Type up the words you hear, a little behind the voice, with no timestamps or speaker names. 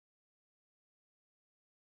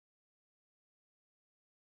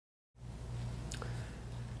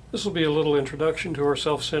This will be a little introduction to our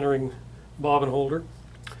self-centering bobbin holder,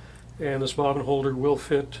 and this bobbin holder will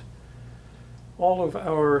fit all of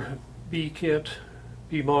our Bkit,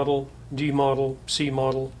 B model, D model, C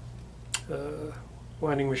model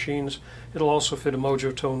winding machines. It'll also fit a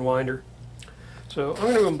Mojotone winder. So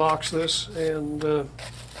I'm going to unbox this and we'll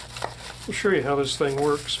show you how this thing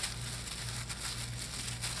works.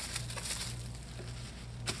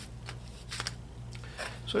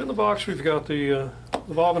 So in the box we've got the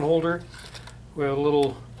bobbin holder. We have a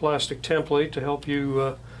little plastic template to help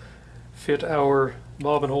you fit our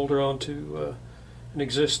bobbin holder onto an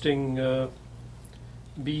existing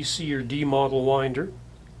B, C, or D model winder,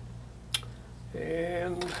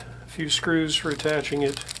 and a few screws for attaching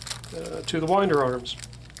it to the winder arms.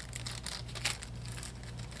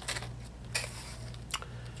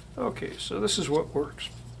 Okay, so this is what works.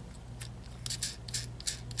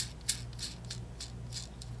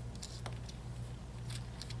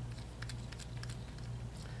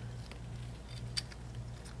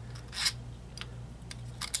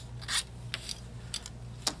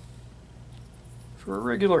 For a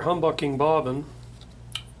regular humbucking bobbin,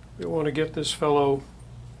 we want to get this fellow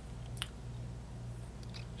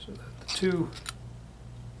so that the two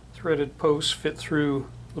threaded posts fit through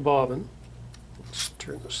the bobbin. Let's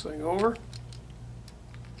turn this thing over.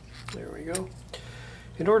 There we go.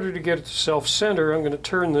 In order to get it to self-center, I'm going to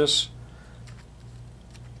turn this.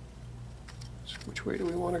 So which way do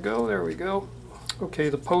we want to go? There we go. Okay,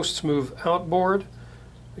 the posts move outboard.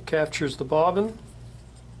 It captures the bobbin.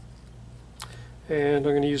 And I'm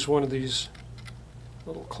going to use one of these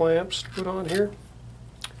little clamps to put on here.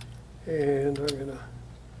 And I'm going to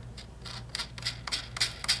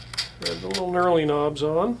thread the little knurling knobs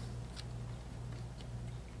on.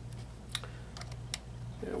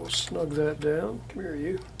 And we'll snug that down. Come here,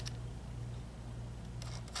 you.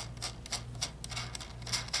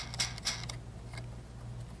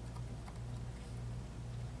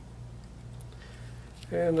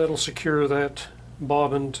 And that'll secure that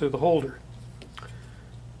bobbin to the holder.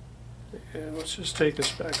 And let's just take this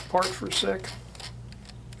back apart for a sec.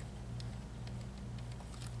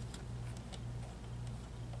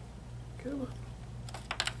 Come on.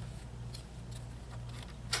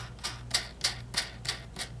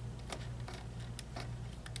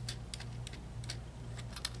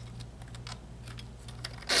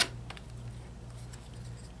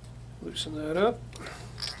 Loosen that up.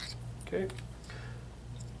 Okay.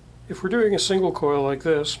 If we're doing a single coil like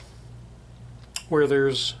this, where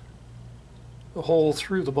there's a hole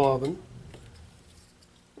through the bobbin,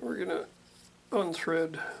 we're going to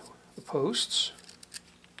unthread the posts.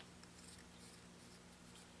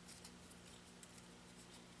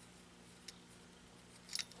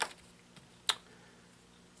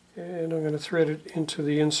 And I'm going to thread it into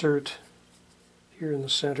the insert here in the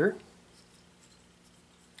center.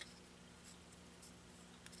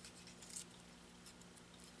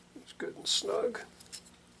 It's good and snug.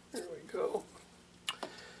 There we go.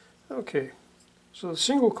 Okay. So the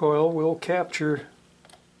single coil will capture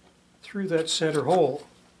through that center hole.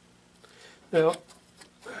 Now,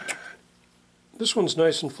 this one's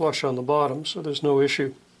nice and flush on the bottom, so there's no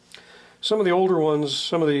issue. Some of the older ones,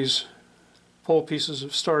 some of these pole pieces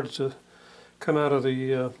have started to come out of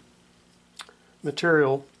the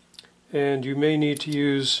material, and you may need to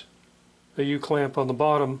use a U-clamp on the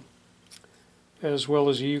bottom as well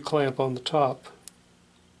as a U-clamp on the top.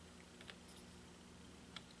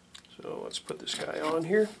 So let's put this guy on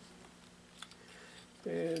here.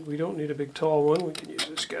 And we don't need a big tall one, we can use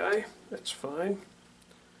this guy, that's fine.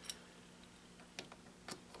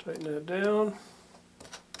 Tighten that down.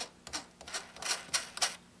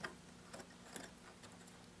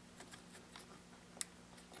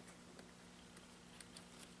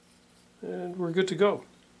 And we're good to go.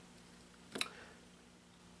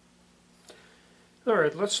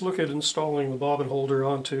 Alright, let's look at installing the bobbin holder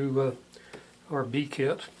onto our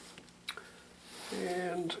Bkit.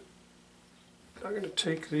 And I'm going to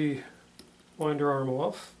take the winder arm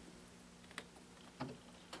off.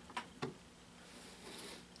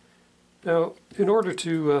 Now, in order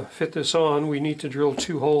to fit this on, we need to drill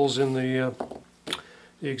two holes in the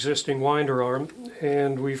existing winder arm,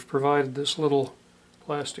 and we've provided this little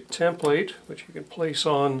plastic template which you can place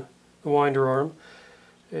on the winder arm,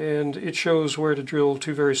 and it shows where to drill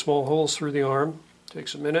two very small holes through the arm. It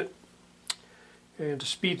takes a minute. And to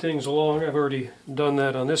speed things along, I've already done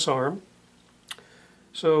that on this arm.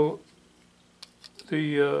 So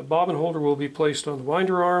the bobbin holder will be placed on the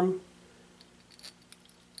winder arm.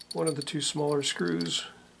 One of the two smaller screws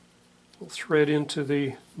will thread into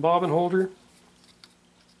the bobbin holder.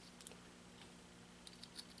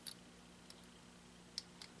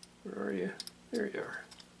 are you? There you are.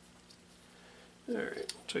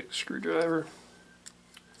 Alright, take the screwdriver,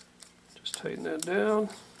 just tighten that down.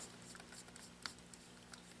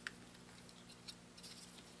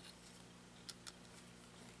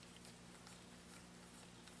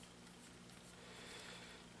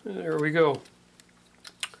 And there we go.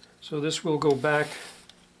 So this will go back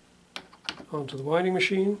onto the winding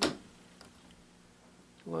machine.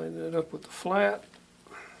 Line that up with the flat.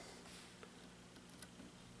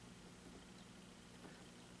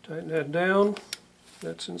 Tighten that down.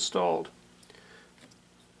 That's installed.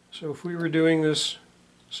 So if we were doing this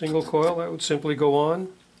single coil, that would simply go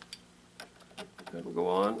on. That will go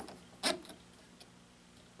on.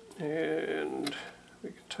 And we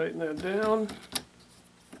can tighten that down.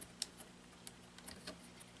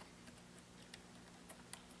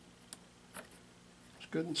 It's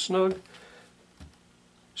good and snug.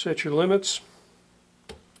 Set your limits.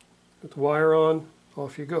 Put the wire on.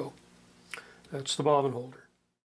 Off you go. That's the bobbin holder.